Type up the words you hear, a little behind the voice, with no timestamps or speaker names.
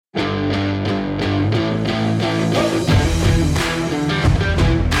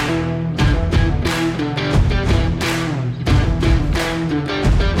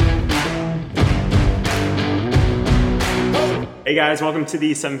Hey guys, welcome to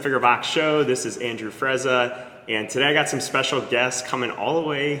the Seven Figure Box Show. This is Andrew Frezza, and today I got some special guests coming all the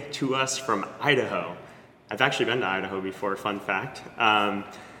way to us from Idaho. I've actually been to Idaho before, fun fact. But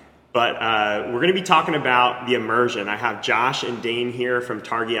we're going to be talking about the immersion. I have Josh and Dane here from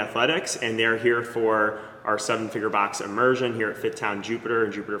Targhee Athletics, and they're here for our Seven Figure Box immersion here at FitTown Jupiter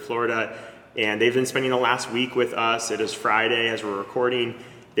in Jupiter, Florida. And they've been spending the last week with us. It is Friday as we're recording.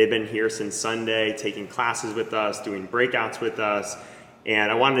 They've been here since Sunday, taking classes with us, doing breakouts with us.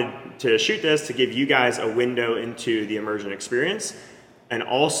 And I wanted to shoot this to give you guys a window into the immersion experience. And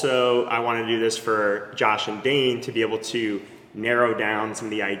also, I want to do this for Josh and Dane to be able to narrow down some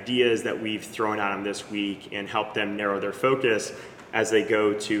of the ideas that we've thrown at them this week and help them narrow their focus as they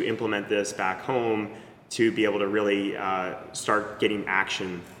go to implement this back home to be able to really start getting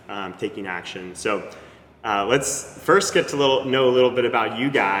action, taking action. So let's first get to know a little bit about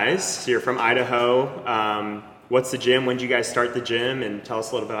you guys. So you're from Idaho. What's the gym? When did you guys start the gym? And tell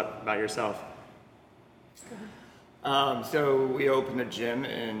us a little bit about yourself. So we opened the gym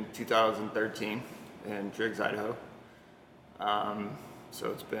in 2013 in Driggs, Idaho. So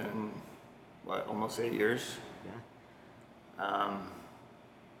it's been, almost 8 years? Yeah.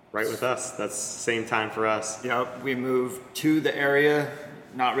 Right with us. That's the same time for us. Yep, we moved to the area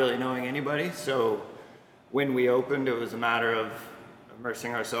not really knowing anybody. So when we opened, it was a matter of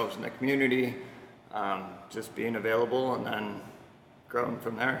immersing ourselves in the community, just being available, and then growing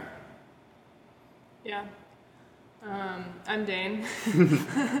from there. Yeah. I'm Dane.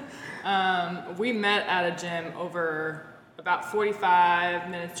 We met at a gym over about 45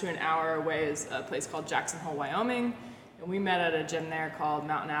 minutes to an hour away is a place called Jackson Hole, Wyoming. And we met at a gym there called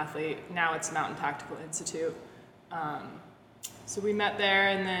Mountain Athlete. Now it's Mountain Tactical Institute. So we met there,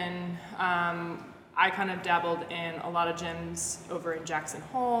 and then I kind of dabbled in a lot of gyms over in Jackson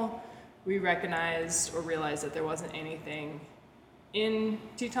Hole. We recognized or realized that there wasn't anything in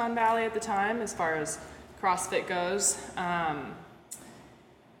Teton Valley at the time as far as CrossFit goes. And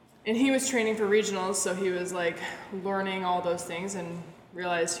he was training for regionals, so he was like learning all those things and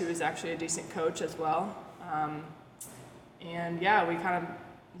realized he was actually a decent coach as well. And yeah, we kind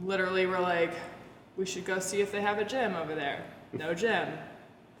of literally were like, we should go see if they have a gym over there. No gym.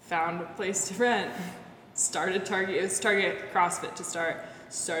 Found a place to rent. Started Targhee. It was Target CrossFit to start.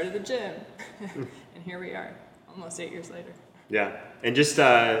 Started the gym. And here we are, almost 8 years later. Yeah, and just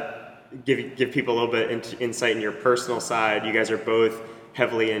give people a little bit insight in your personal side. You guys are both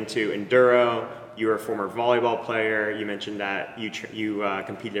heavily into enduro. You were a former volleyball player. You mentioned that you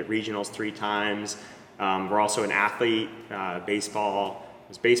competed at regionals 3 times. We're also an athlete, baseball. It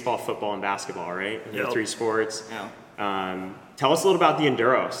was baseball, football, and basketball, right? Yep. The 3 sports. Yeah. Tell us a little about the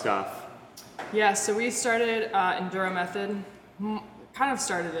enduro stuff. Yeah, so we started Enduro Method. Kind of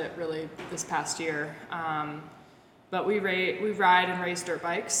started it really this past year. But we ride and race dirt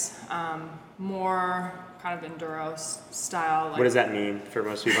bikes. More kind of enduro style. Like, what does that mean for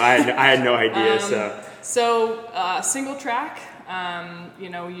most people? I had no idea. So single track.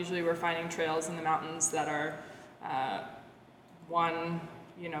 Usually we're finding trails in the mountains that are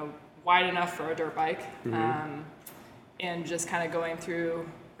wide enough for a dirt bike, and just kind of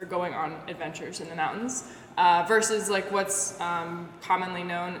going on adventures in the mountains. Versus like what's commonly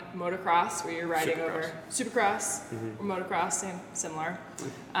known motocross, where you're riding over supercross or motocross, similar,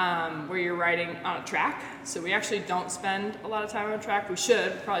 where you're riding on a track. So we actually don't spend a lot of time on a track. We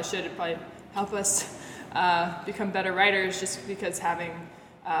probably should. It'd probably help us become better riders, just because having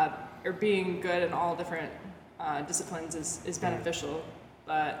or being good in all different disciplines is beneficial.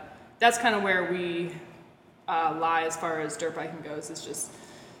 But that's kind of where we lie as far as dirt biking goes. Is just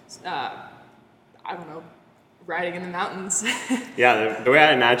riding in the mountains. Yeah, the way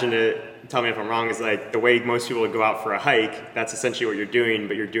I imagined it, tell me if I'm wrong, is like the way most people would go out for a hike. That's essentially what you're doing,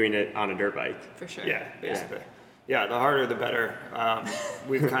 but you're doing it on a dirt bike. For sure. Yeah, basically. Yeah, the harder the better.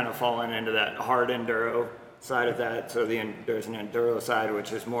 We've kind of fallen into that hard enduro side of that. So there's an enduro side,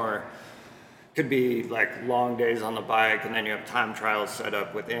 which is more, could be like long days on the bike, and then you have time trials set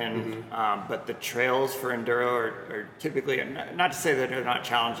up within. But the trails for enduro are typically, not to say that they're not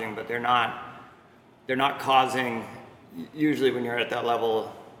challenging, but they're not causing, usually when you're at that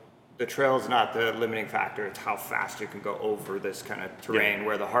level, the trail's not the limiting factor. It's how fast you can go over this kind of terrain,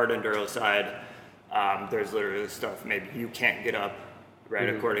 where the hard enduro side, there's literally stuff maybe you can't get up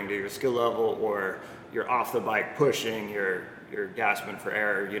according to your skill level, or you're off the bike pushing, you're gasping for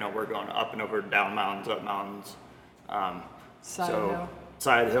air. We're going up and over down mountains, up mountains.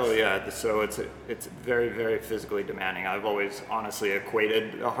 Side hill, yeah. So it's very, very physically demanding. I've always honestly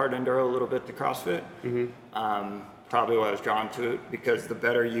equated a hard enduro a little bit to CrossFit. Probably why I was drawn to it, because the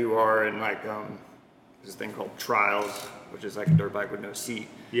better you are in like this thing called Trials, which is like a dirt bike with no seat.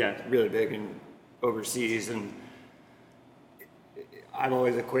 Yeah. Really big in overseas, and I've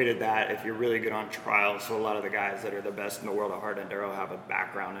always equated that if you're really good on trials, so a lot of the guys that are the best in the world of hard enduro have a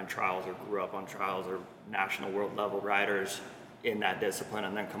background in trials or grew up on trials or national world level riders in that discipline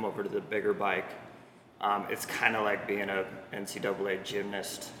and then come over to the bigger bike. It's kind of like being a NCAA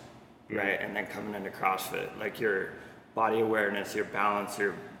gymnast, right? And then coming into CrossFit, like your body awareness, your balance,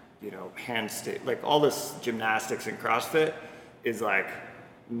 your, hand state, like all this gymnastics in CrossFit is like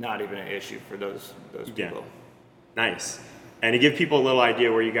not even an issue for those people. Nice. And to give people a little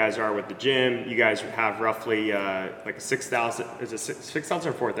idea where you guys are with the gym, you guys have roughly like a 6,000, is it 6,000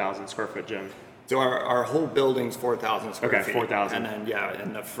 or 4,000 square foot gym? So our whole building's 4,000 square feet. 4,000. And then,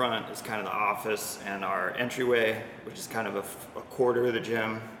 in the front is kind of the office and our entryway, which is kind of a quarter of the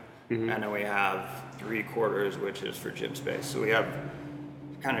gym. And then we have 3/4, which is for gym space. So we have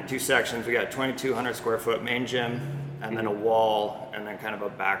kind of two sections. We got 2,200 square foot main gym, and then a wall, and then kind of a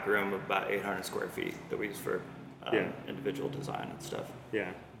back room of about 800 square feet that we use for individual design and stuff.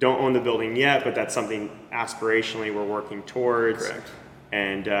 Yeah. Don't own the building yet, but that's something aspirationally we're working towards. Correct.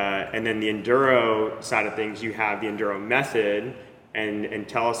 And then the enduro side of things, you have the enduro method, and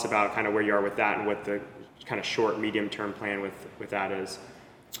tell us about kind of where you are with that and what the kind of short, medium term plan with that is.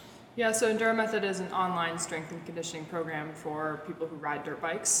 Yeah, so Enduro Method is an online strength and conditioning program for people who ride dirt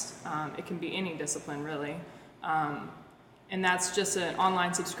bikes. It can be any discipline, really. And that's just an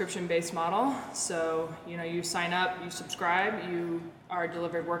online subscription-based model. So, you sign up, you subscribe, you are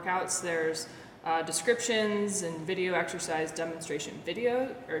delivered workouts. There's descriptions and video exercise demonstration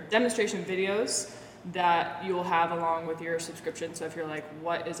videos that you will have along with your subscription. So if you're like,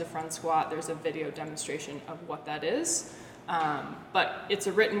 what is a front squat? There's a video demonstration of what that is. But it's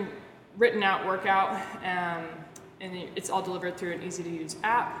a written out workout, and it's all delivered through an easy to use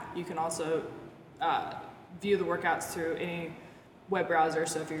app. You can also view the workouts through any web browser.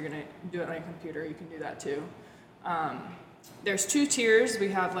 So if you're going to do it on a computer, you can do that too. There's 2 tiers. We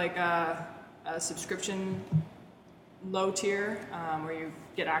have like a subscription low tier where you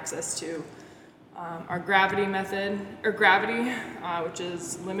get access to our Gravity method, or Gravity, which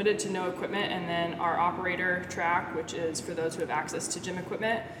is limited to no equipment, and then our operator track, which is for those who have access to gym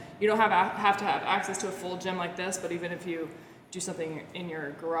equipment. You don't have to have access to a full gym like this, but even if you do something in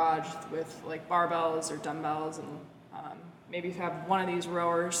your garage with like barbells or dumbbells, and maybe if you have one of these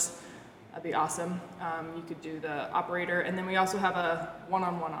rowers, that'd be awesome. You could do the operator, and then we also have a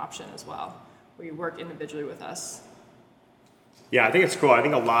one-on-one option as well, where you work individually with us. Yeah, I think it's cool. I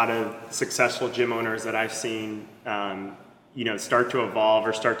think a lot of successful gym owners that I've seen, start to evolve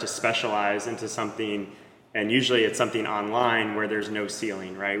or start to specialize into something, and usually it's something online where there's no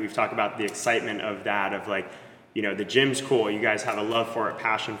ceiling, right? We've talked about the excitement of that, of like, the gym's cool. You guys have a love for it,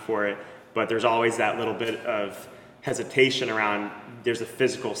 passion for it, but there's always that little bit of hesitation around there's a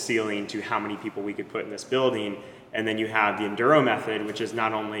physical ceiling to how many people we could put in this building. And then you have the Enduro Method, which is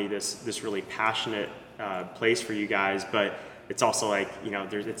not only this really passionate place for you guys, but it's also like,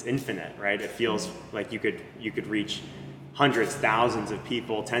 it's infinite, right? It feels like you could reach hundreds, thousands of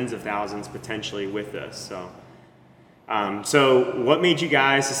people, tens of thousands potentially with this. So what made you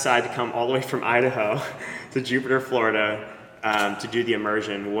guys decide to come all the way from Idaho to Jupiter, Florida, to do the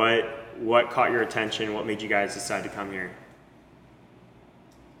immersion? What caught your attention? What made you guys decide to come here?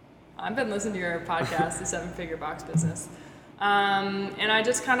 I've been listening to your podcast, The 7-Figure Box Business. And I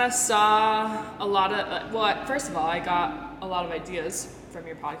just kind of saw a lot of, first of all, I got a lot of ideas from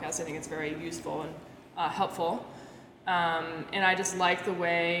your podcast. I think it's very useful and helpful. And I just like the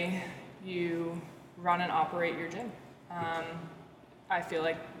way you run and operate your gym. I feel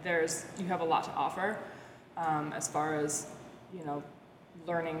like you have a lot to offer as far as,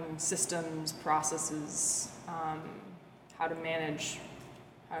 learning systems, processes, how to manage.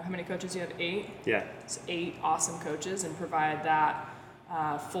 How many coaches you have? 8? Yeah. It's 8 awesome coaches, and provide that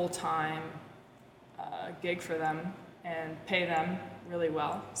full-time gig for them and pay them really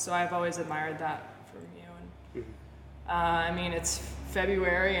well. So I've always admired that from you. And it's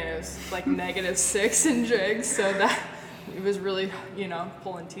February and it was like -6 in Driggs, so that it was really,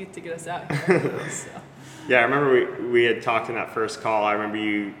 pulling teeth to get us out here. So. Yeah, I remember we had talked in that first call. I remember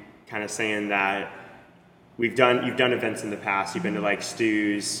you kind of saying that you've done events in the past. You've been to like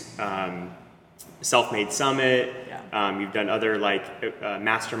Stu's Self-Made Summit. Yeah. You've done other like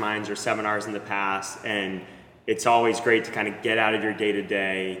masterminds or seminars in the past, and it's always great to kind of get out of your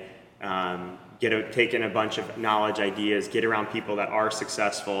day-to-day, take in a bunch of knowledge, ideas, get around people that are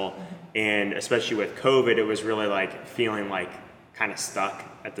successful. And especially with COVID, it was really like feeling like kind of stuck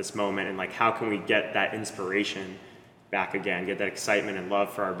at this moment, and like how can we get that inspiration back again, get that excitement and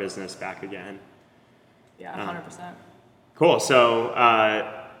love for our business back again. Yeah, 100%. Cool. So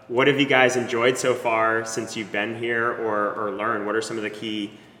what have you guys enjoyed so far since you've been here or learned? What are some of the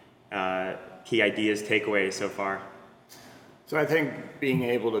key ideas, takeaways so far? So I think being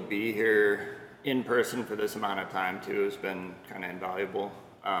able to be here in person for this amount of time too has been kind of invaluable.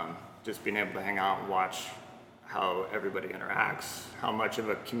 Just being able to hang out and watch how everybody interacts, how much of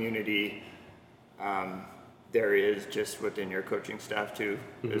a community there is just within your coaching staff too,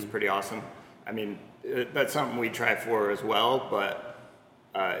 is pretty awesome. I mean, that's something we try for as well, but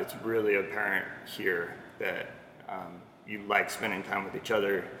it's really apparent here that you like spending time with each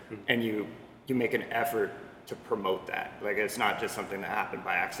other, and you make an effort to promote that. Like, it's not just something that happened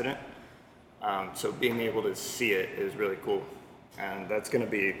by accident. So being able to see it is really cool. And that's going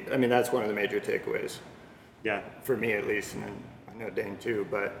to be, I mean, that's one of the major takeaways. Yeah. For me at least, and I know Dane too,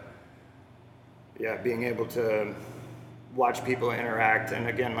 but yeah, being able to watch people interact, and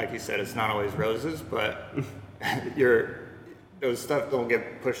again, like you said, it's not always roses, but those stuff don't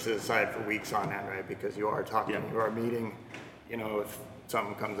get pushed to the side for weeks on end, right? Because you are talking, you are meeting, you know, if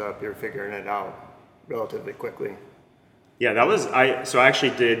something comes up, you're figuring it out relatively quickly. Yeah, so I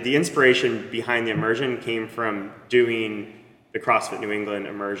actually did, the inspiration behind the immersion came from doing the CrossFit New England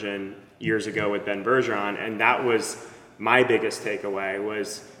immersion years ago with Ben Bergeron, and that was my biggest takeaway.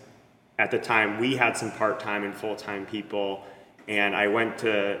 Was at the time we had some part-time and full-time people, and I went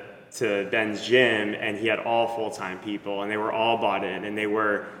to Ben's gym and he had all full-time people, and they were all bought in, and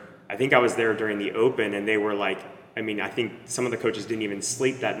I think I was there during the open, and they were like, I mean, I think some of the coaches didn't even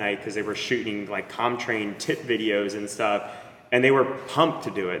sleep that night because they were shooting like ComTrain tip videos and stuff, and they were pumped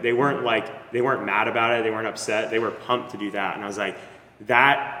to do it. They weren't mad about it, they weren't upset, they were pumped to do that. And I was like,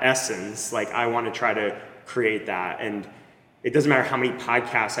 that essence, like, I want to try to create that. And it doesn't matter how many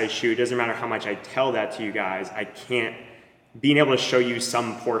podcasts I shoot, it doesn't matter how much I tell that to you guys, being able to show you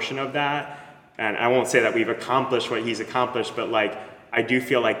some portion of that, and I won't say that we've accomplished what he's accomplished, but like, I do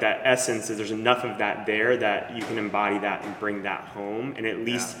feel like that essence is there's enough of that there that you can embody that and bring that home, and at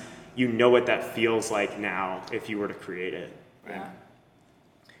least you know what that feels like now if you were to create it. Right? Yeah,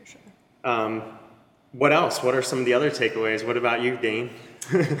 for sure. What else? What are some of the other takeaways? What about you, Dane?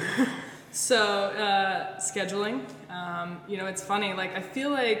 So scheduling, you know, it's funny, like, I feel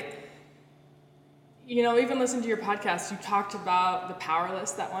like, you know, even listening to your podcast, you talked about the power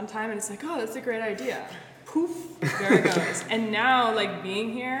list that one time, and it's like, oh, that's a great idea. Poof, there it goes. And now, like,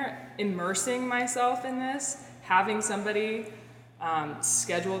 being here, immersing myself in this, having somebody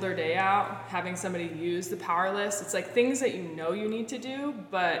schedule their day out, having somebody use the power list, it's like things that you know you need to do,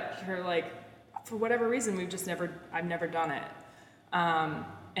 but you're like, for whatever reason, I've never done it.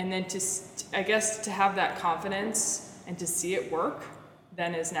 And then I guess to have that confidence and to see it work,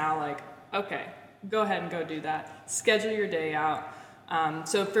 then is now like, okay, go ahead and go do that. Schedule your day out.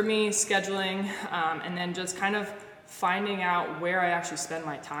 So for me, scheduling, and then just kind of finding out where I actually spend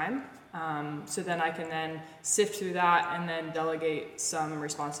my time. So then I can then sift through that and then delegate some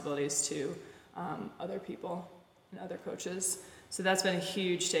responsibilities to other people and other coaches. So that's been a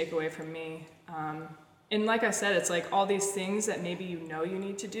huge takeaway from me. And like I said, it's like all these things that maybe you know you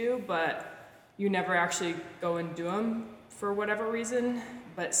need to do, but you never actually go and do them for whatever reason.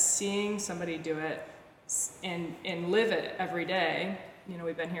 But seeing somebody do it and live it every day, you know,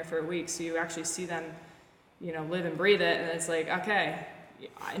 we've been here for a week, so you actually see them, you know, live and breathe it, and it's like, okay,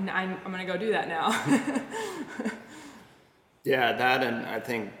 I'm going to go do that now. Yeah, that, and I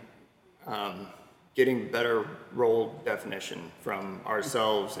think getting better role definition from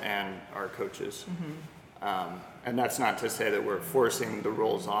ourselves and our coaches. And that's not to say that we're forcing the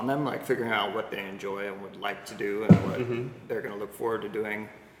roles on them, like figuring out what they enjoy and would like to do and what they're going to look forward to doing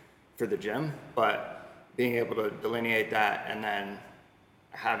for the gym, but being able to delineate that and then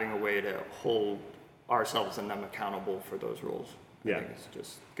having a way to hold ourselves and them accountable for those roles. I think it's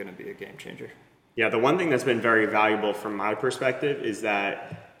just going to be a game changer. Yeah, the one thing that's been very valuable from my perspective is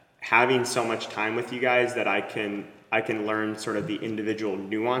that having so much time with you guys that I can learn sort of the individual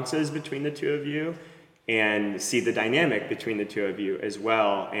nuances between the two of you and see the dynamic between the two of you as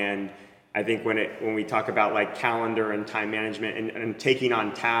well. And I think when we talk about like calendar and time management and taking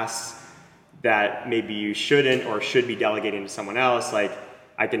on tasks that maybe you shouldn't or should be delegating to someone else, like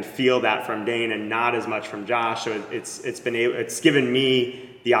I can feel that from Dane and not as much from Josh. So it's given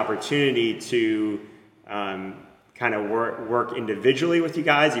me the opportunity to kind of work individually with you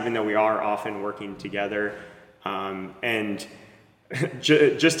guys, even though we are often working together. And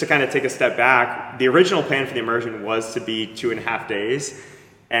just to kind of take a step back, the original plan for the immersion was to be 2.5 days.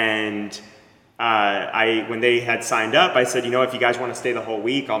 And when they had signed up, I said, you know, if you guys want to stay the whole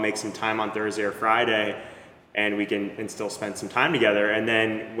week, I'll make some time on Thursday or Friday. and we can and still spend some time together. And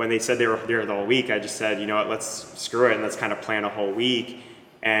then when they said they were there the whole week, I just said, you know what, let's screw it and let's kind of plan a whole week.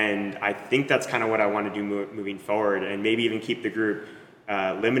 And I think that's kind of what I want to do moving forward, and maybe even keep the group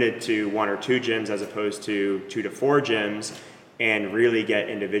limited to 1 or 2 gyms as opposed to 2 to 4 gyms, and really get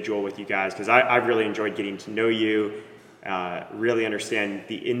individual with you guys, because I've really enjoyed getting to know you, really understand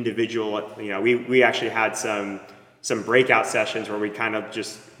the individual. You know, we actually had some breakout sessions where we kind of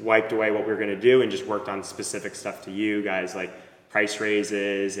just wiped away what we were going to do and just worked on specific stuff to you guys, like price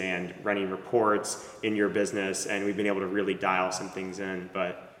raises and running reports in your business, and we've been able to really dial some things in.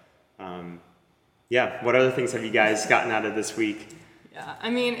 But yeah, what other things have you guys gotten out of this week? Yeah, I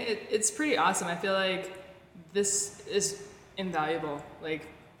mean, it's pretty awesome. I feel like this is invaluable, like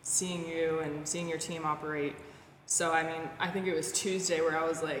seeing you and seeing your team operate. So, I mean, I think it was Tuesday where I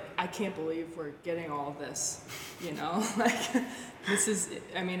was like, I can't believe we're getting all of this, you know? Like, this is,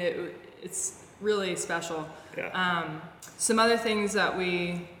 I mean, it's really special. Yeah. Some other things that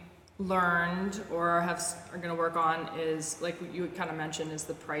we learned or are going to work on is, like you kind of mentioned, is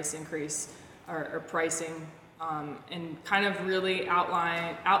the price increase or pricing, and kind of really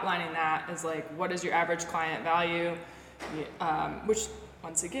outlining that as like, what is your average client value, which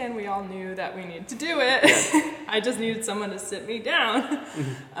once again, we all knew that we needed to do it. Yeah. I just needed someone to sit me down.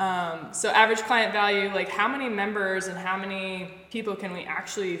 So average client value, like how many members and how many people can we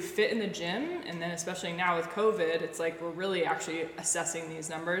actually fit in the gym? And then especially now with COVID, it's like we're really actually assessing these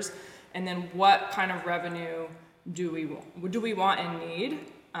numbers. And then what kind of revenue do we want and need?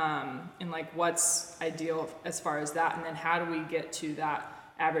 And like what's ideal as far as that? And then how do we get to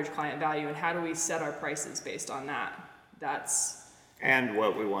that average client value? And how do we set our prices based on that? And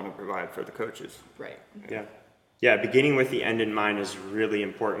what we want to provide for the coaches. Right. Yeah. Yeah, beginning with the end in mind is really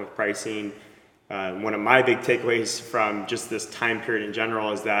important with pricing. One of my big takeaways from just this time period in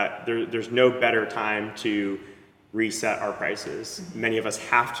general is that there's no better time to reset our prices. Mm-hmm. Many of us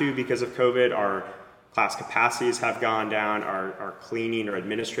have to because of COVID. Our class capacities have gone down. Our cleaning or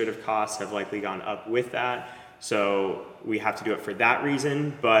administrative costs have likely gone up with that. So we have to do it for that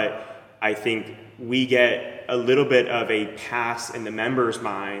reason. But I think we get a little bit of a pass in the members'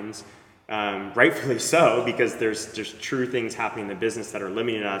 minds, rightfully so, because there's true things happening in the business that are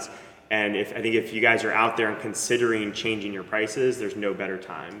limiting us. And I think if you guys are out there and considering changing your prices, there's no better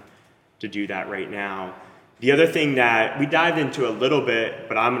time to do that right now. The other thing that we dived into a little bit,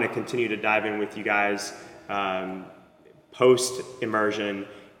 but I'm going to continue to dive in with you guys post immersion,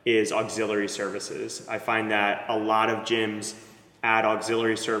 is auxiliary services. I find that a lot of gyms add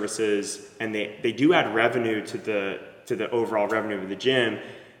auxiliary services, and they do add revenue to the overall revenue of the gym,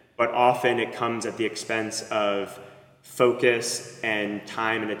 but often it comes at the expense of focus and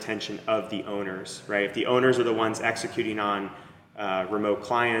time and attention of the owners, right? If the owners are the ones executing on remote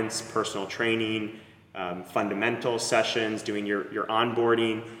clients, personal training, fundamental sessions, doing your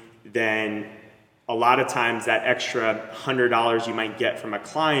onboarding, then a lot of times that extra $100 you might get from a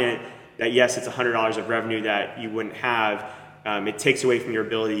client, that yes, it's $100 of revenue that you wouldn't have, it takes away from your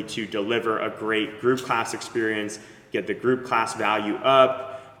ability to deliver a great group class experience, get the group class value up,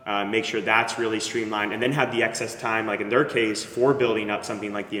 make sure that's really streamlined, and then have the excess time, like in their case, for building up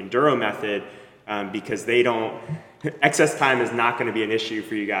something like the Enduro method, because excess time is not going to be an issue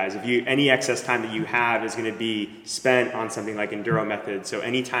for you guys. Any excess time that you have is going to be spent on something like Enduro method. So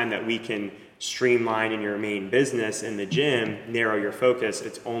any time that we can streamline in your main business in the gym, narrow your focus,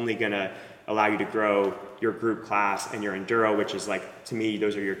 it's only going to allow you to grow your group class and your Enduro, which is like, to me,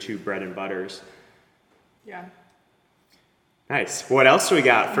 those are your 2 bread and butters. Yeah. Nice. What else do we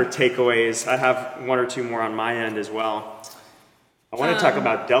got for takeaways? I have 1 or 2 more on my end as well. I want to talk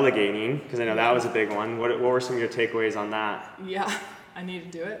about delegating, because I know that was a big one. What were some of your takeaways on that? Yeah, I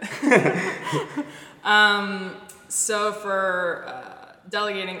need to do it. So for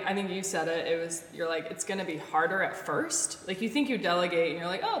delegating, I think you said it. You're like, it's going to be harder at first. Like you think you delegate and you're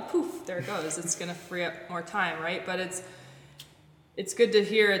like, oh, poof, there it goes. It's going to free up more time, right? But it's good to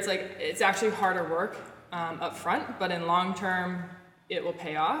hear. It's like, it's actually harder work up front, but in long term, it will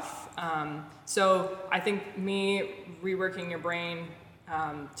pay off. So I think me reworking your brain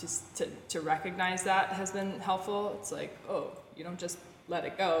to recognize that has been helpful. It's like, oh, you don't just let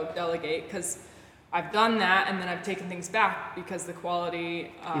it go, delegate, because I've done that and then I've taken things back because the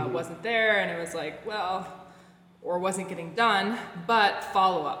quality wasn't there, and it was like, well, or wasn't getting done. But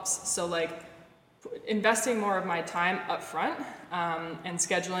follow-ups, so like investing more of my time up front and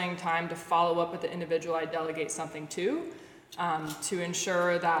scheduling time to follow up with the individual I delegate something to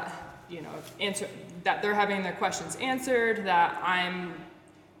ensure that, you know, that they're having their questions answered, that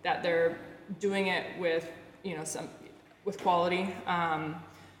they're doing it with, you know, with quality.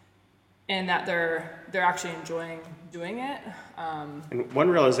 and that they're actually enjoying doing it. And one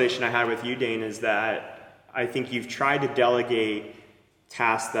realization I had with you, Dane, is that I think you've tried to delegate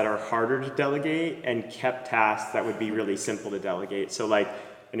tasks that are harder to delegate and kept tasks that would be really simple to delegate. So like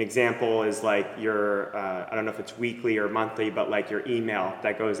an example is like your, I don't know if it's weekly or monthly, but like your email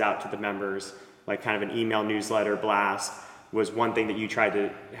that goes out to the members, like kind of an email newsletter blast was one thing that you tried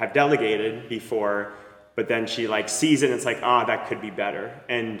to have delegated before, but then she like sees it and it's like, that could be better.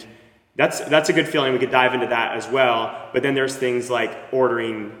 And that's a good feeling. We could dive into that as well. But then there's things like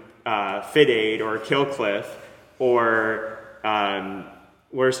ordering FitAid or KillCliff, or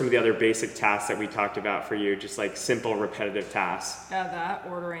what are some of the other basic tasks that we talked about for you? Just like simple, repetitive tasks. Yeah, that,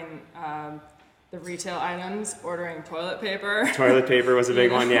 ordering the retail items, ordering toilet paper. Toilet paper was a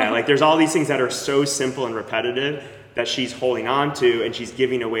big one, yeah. Like there's all these things that are so simple and repetitive that she's holding on to, and she's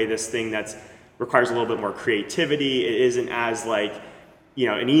giving away this thing that's requires a little bit more creativity. It isn't as like,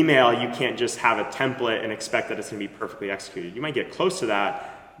 an email, you can't just have a template and expect that it's gonna be perfectly executed. You might get close to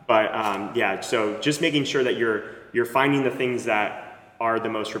that, but so just making sure that you're finding the things that are the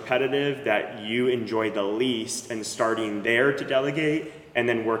most repetitive, that you enjoy the least, and starting there to delegate, and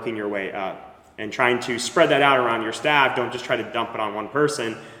then working your way up. And trying to spread that out around your staff. Don't just try to dump it on one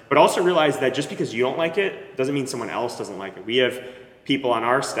person, but also realize that just because you don't like it doesn't mean someone else doesn't like it. We have people on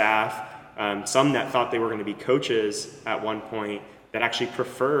our staff, some that thought they were going to be coaches at one point, that actually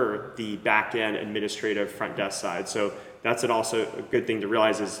prefer the back-end administrative front desk side. So that's also a good thing to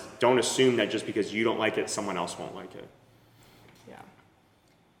realize, is don't assume that just because you don't like it, someone else won't like it. Yeah.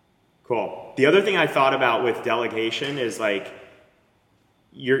 Cool. The other thing I thought about with delegation is like,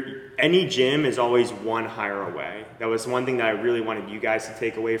 any gym is always one hire away. That was one thing that I really wanted you guys to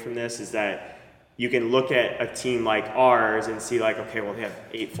take away from this, is that you can look at a team like ours and see like, okay, well, they have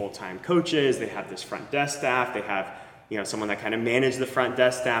 8 full-time coaches, they have this front desk staff, they have someone that kind of manages the front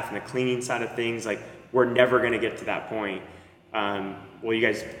desk staff and the cleaning side of things. Like, we're never going to get to that point. Well, you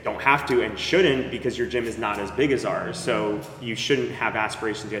guys don't have to and shouldn't, because your gym is not as big as ours, so you shouldn't have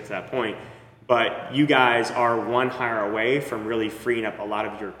aspirations to get to that point. But you guys are one hire away from really freeing up a lot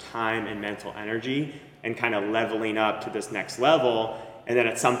of your time and mental energy and kind of leveling up to this next level. And then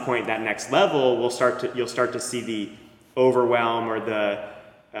at some point, that next level, you'll start to see the overwhelm or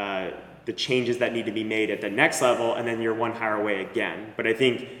the changes that need to be made at the next level, and then you're one hire away again. But I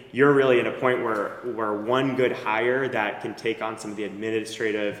think you're really at a point where one good hire that can take on some of the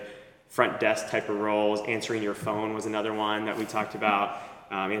administrative front desk type of roles, answering your phone was another one that we talked about,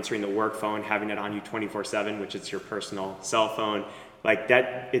 answering the work phone, having it on you 24/7, which is your personal cell phone. Like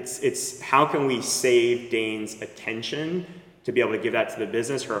that, it's how can we save Dane's attention to be able to give that to the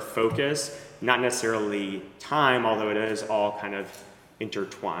business, her focus, not necessarily time, although it is all kind of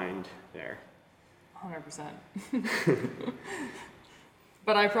intertwined there. 100%.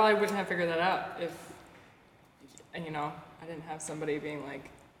 But I probably wouldn't have figured that out if, I didn't have somebody being like,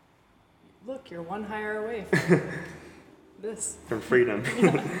 look, you're one hire away from this. From freedom.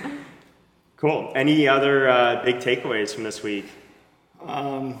 Cool. Any other big takeaways from this week?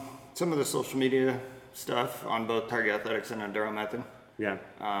 Some of the social media stuff on both Target Athletics and Enduro Method. Yeah.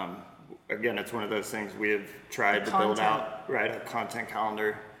 Again, it's one of those things we have tried to build out, right? A content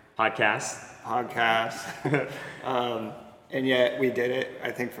calendar. Podcast. And yet we did it,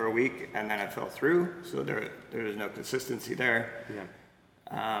 I think, for a week, and then it fell through. So there was no consistency there.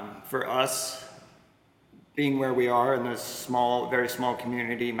 Yeah. For us, being where we are in this very small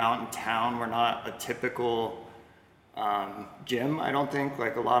community, mountain town, we're not a typical gym, I don't think.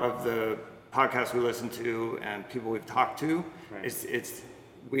 Like a lot of the podcasts we listen to and people we've talked to, right.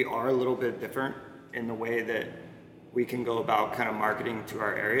 We are a little bit different in the way that we can go about kind of marketing to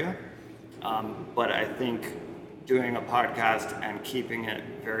our area. But I think doing a podcast and keeping it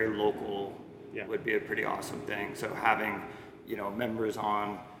very local would be a pretty awesome thing. So having, members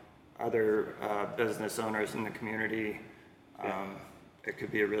on, other business owners in the community, it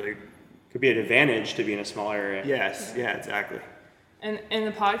could be could be an advantage to be in a small area. Yes, yeah, exactly. And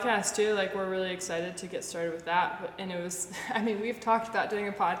the podcast too, like we're really excited to get started with that. And it was, we've talked about doing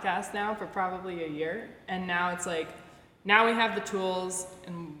a podcast now for probably a year. And now it's like, now we have the tools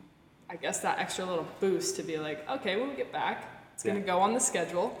and I guess that extra little boost to be like, okay, when we get back, it's going to go on the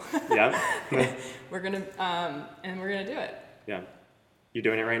schedule. Yeah. We're going to do it. Yeah. You're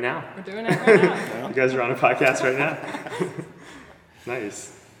doing it right now. We're doing it right now. You guys are on a podcast right now.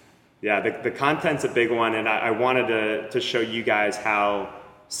 Nice. Yeah, the content's a big one, and I wanted to show you guys how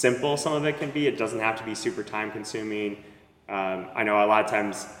simple some of it can be. It doesn't have to be super time consuming. I know a lot of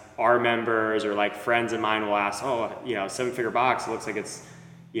times our members or like friends of mine will ask, 7-figure box, it looks like it's,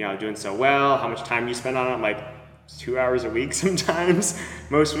 doing so well. How much time do you spend on it? I'm like, 2 hours a week sometimes.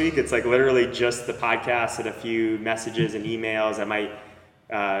 Most week it's like literally just the podcast and a few messages and emails. I might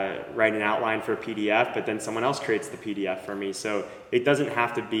write an outline for a PDF, but then someone else creates the PDF for me. So it doesn't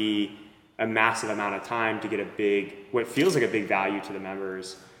have to be a massive amount of time to get what feels like a big value to the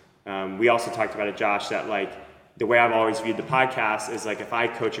members. We also talked about it, Josh, that like the way I've always viewed the podcast is like if I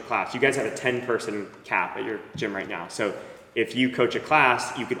coach a class, you guys have a 10-person cap at your gym right now. So if you coach a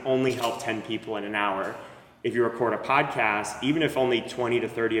class, you can only help 10 people in an hour. If you record a podcast, even if only 20 to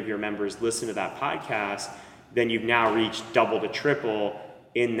 30 of your members listen to that podcast, then you've now reached double to triple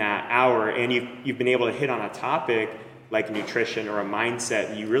in that hour, and you've been able to hit on a topic like nutrition or a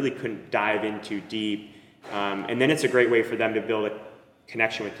mindset you really couldn't dive into deep. And then it's a great way for them to build a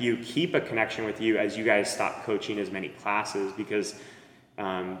connection with you, keep a connection with you as you guys stop coaching as many classes, because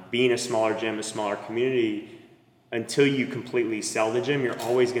being a smaller gym, a smaller community, until you completely sell the gym, it's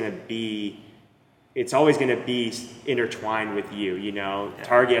always going to be intertwined with you, you know. Yeah.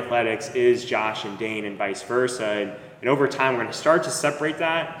 Target Athletics is Josh and Dane and vice versa. And over time, we're going to start to separate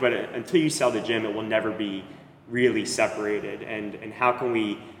that, but until you sell the gym, it will never be really separated. And how can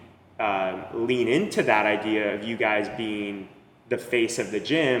we lean into that idea of you guys being the face of the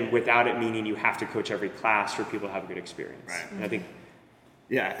gym without it meaning you have to coach every class for people to have a good experience? Right. And I think,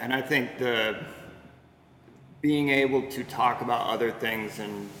 and I think being able to talk about other things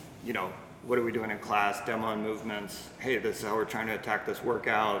and, you know, what are we doing in class, demo and movements, hey, this is how we're trying to attack this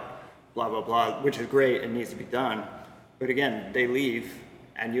workout, blah, blah, blah, which is great and needs to be done. But again, they leave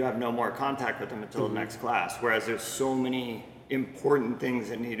and you have no more contact with them until the next class. Whereas there's so many important things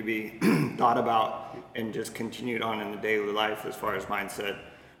that need to be thought about and just continued on in the daily life as far as mindset,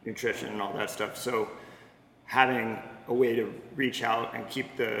 nutrition, and all that stuff. So having a way to reach out and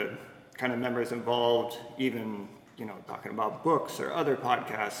keep the kind of members involved, even, you know, talking about books or other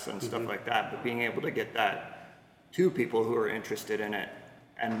podcasts and stuff like that, but being able to get that to people who are interested in it.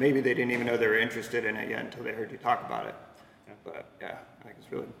 And maybe they didn't even know they were interested in it yet until they heard you talk about it. But yeah, I think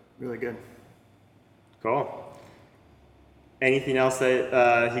it's really, really good. Cool. Anything else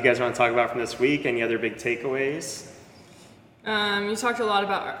that you guys want to talk about from this week? Any other big takeaways? You talked a lot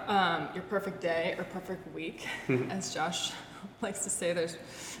about your perfect day or perfect week, as Josh likes to say.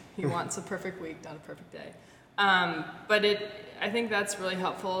 He wants a perfect week, not a perfect day. But I think that's really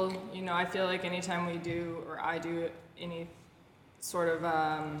helpful. You know, I feel like anytime I do any sort of,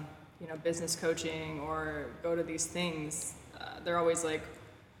 business coaching or go to these things, they're always like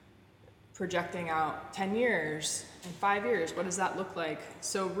projecting out 10 years and 5 years. What does that look like?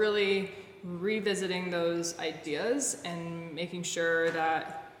 So really revisiting those ideas and making sure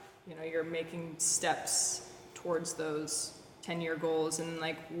that, you know, you're making steps towards those 10-year goals and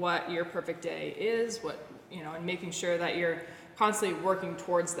like what your perfect day is, and making sure that you're constantly working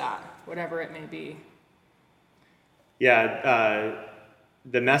towards that, whatever it may be. Yeah,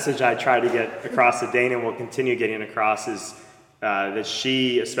 the message I try to get across to Dana and will continue getting across is that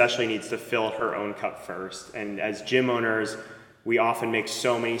she especially needs to fill her own cup first. And as gym owners, we often make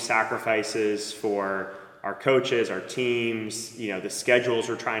so many sacrifices for our coaches, our teams, you know, the schedules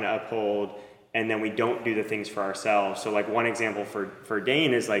we're trying to uphold, and then we don't do the things for ourselves. So like one example for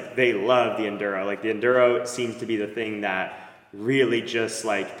Dane is like they love the Enduro. Like the Enduro seems to be the thing that really just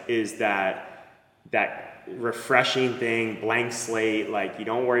like is that refreshing thing, blank slate, like you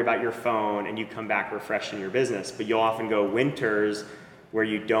don't worry about your phone and you come back refreshed in your business. But you'll often go winters where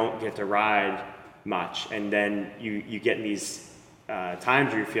you don't get to ride much, and then you get in these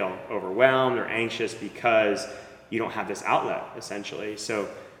times where you feel overwhelmed or anxious because you don't have this outlet essentially. So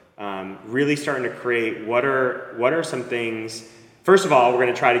really starting to create what are some things. First of all, we're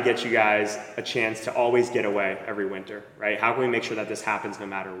going to try to get you guys a chance to always get away every winter, right? How can we make sure that this happens no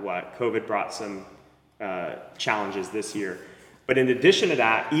matter what? COVID brought some challenges this year. But in addition to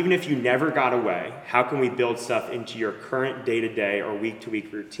that, even if you never got away, how can we build stuff into your current day-to-day or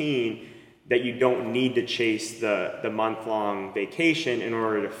week-to-week routine that you don't need to chase the month-long vacation in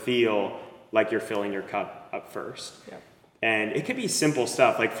order to feel like you're filling your cup up first? Yeah. And it could be simple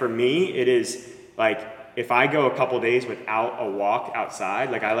stuff. Like for me, it is like if I go a couple days without a walk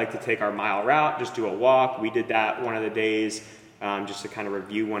outside, like I like to take our mile route, just do a walk. We did that one of the days just to kind of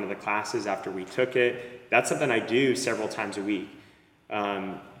review one of the classes after we took it. That's something I do several times a week.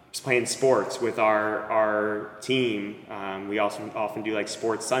 Just playing sports with our team. We also often do like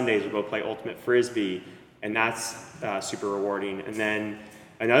sports Sundays. We go play ultimate frisbee, and that's super rewarding. And then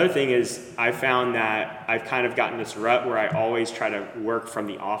another thing is I found that I've kind of gotten this rut where I always try to work from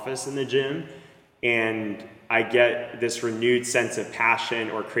the office in the gym, and I get this renewed sense of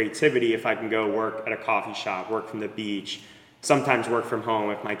passion or creativity if I can go work at a coffee shop, work from the beach, sometimes work from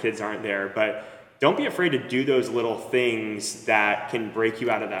home if my kids aren't there. But don't be afraid to do those little things that can break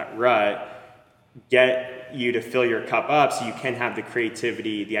you out of that rut, get you to fill your cup up so you can have the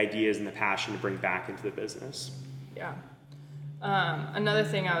creativity, the ideas, and the passion to bring back into the business. Yeah. Another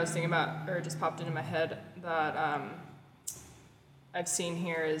thing I was thinking about, or just popped into my head, that I've seen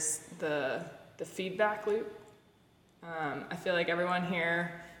here is the feedback loop. I feel like everyone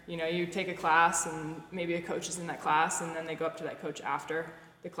here, you know, you take a class and maybe a coach is in that class, and then they go up to that coach after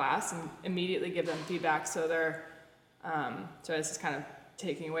the class and immediately give them feedback. So they're, so this is kind of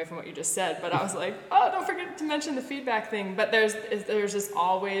taking away from what you just said, but I was like, oh, don't forget to mention the feedback thing. But there's just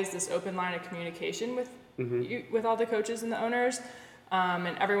always this open line of communication with with all the coaches and the owners,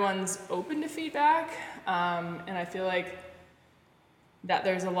 and everyone's open to feedback. And I feel like that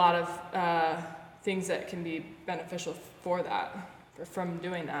there's a lot of things that can be beneficial for that, from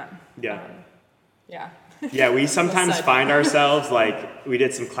doing that. Yeah. Yeah. Yeah, we sometimes find ourselves, like, we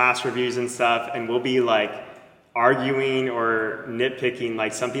did some class reviews and stuff, and we'll be like arguing or nitpicking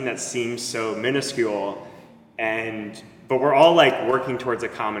like something that seems so minuscule, but we're all like working towards a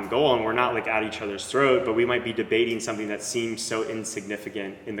common goal, and we're not like at each other's throat, but we might be debating something that seems so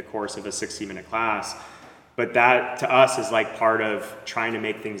insignificant in the course of a 60-minute class. But that to us is like part of trying to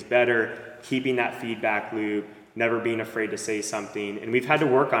make things better, keeping that feedback loop, never being afraid to say something. And we've had to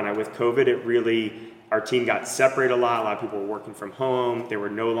work on it. With COVID, our team got separated a lot of people were working from home, they were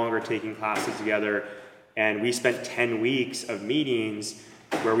no longer taking classes together, and we spent 10 weeks of meetings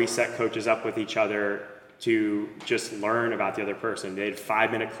where we set coaches up with each other to just learn about the other person. They had a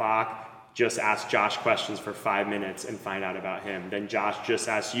 5-minute clock, just ask Josh questions for 5 minutes and find out about him. Then Josh just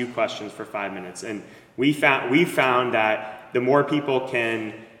asks you questions for 5 minutes. And we found that the more people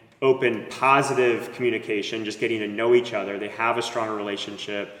can open positive communication, just getting to know each other, they have a stronger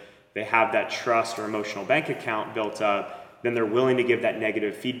relationship, they have that trust or emotional bank account built up, then they're willing to give that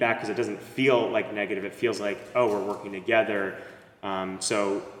negative feedback because it doesn't feel like negative. It feels like, oh, we're working together.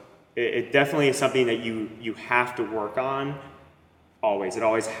 So it definitely is something that you have to work on always. It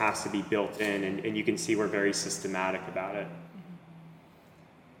always has to be built in, and you can see we're very systematic about it.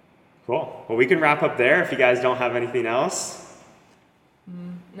 Cool. Well, we can wrap up there if you guys don't have anything else.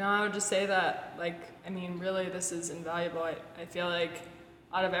 No, I would just say that, like, I mean, really, this is invaluable. I feel like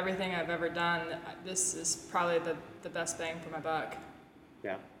out of everything I've ever done, this is probably the best bang for my buck.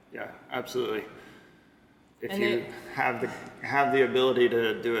 Yeah. Yeah, absolutely. If And you have the ability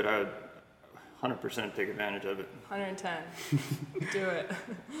to do it, I would 100% take advantage of it. 110. Do it.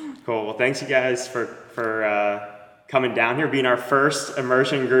 Cool. Well, thanks you guys for coming down here, being our first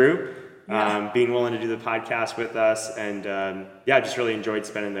immersion group, being willing to do the podcast with us, and just really enjoyed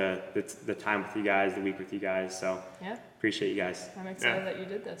spending the time with you guys, the week with you guys. So Yeah. appreciate you guys. I'm excited that you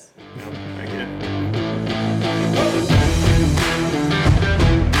did this. Thank you.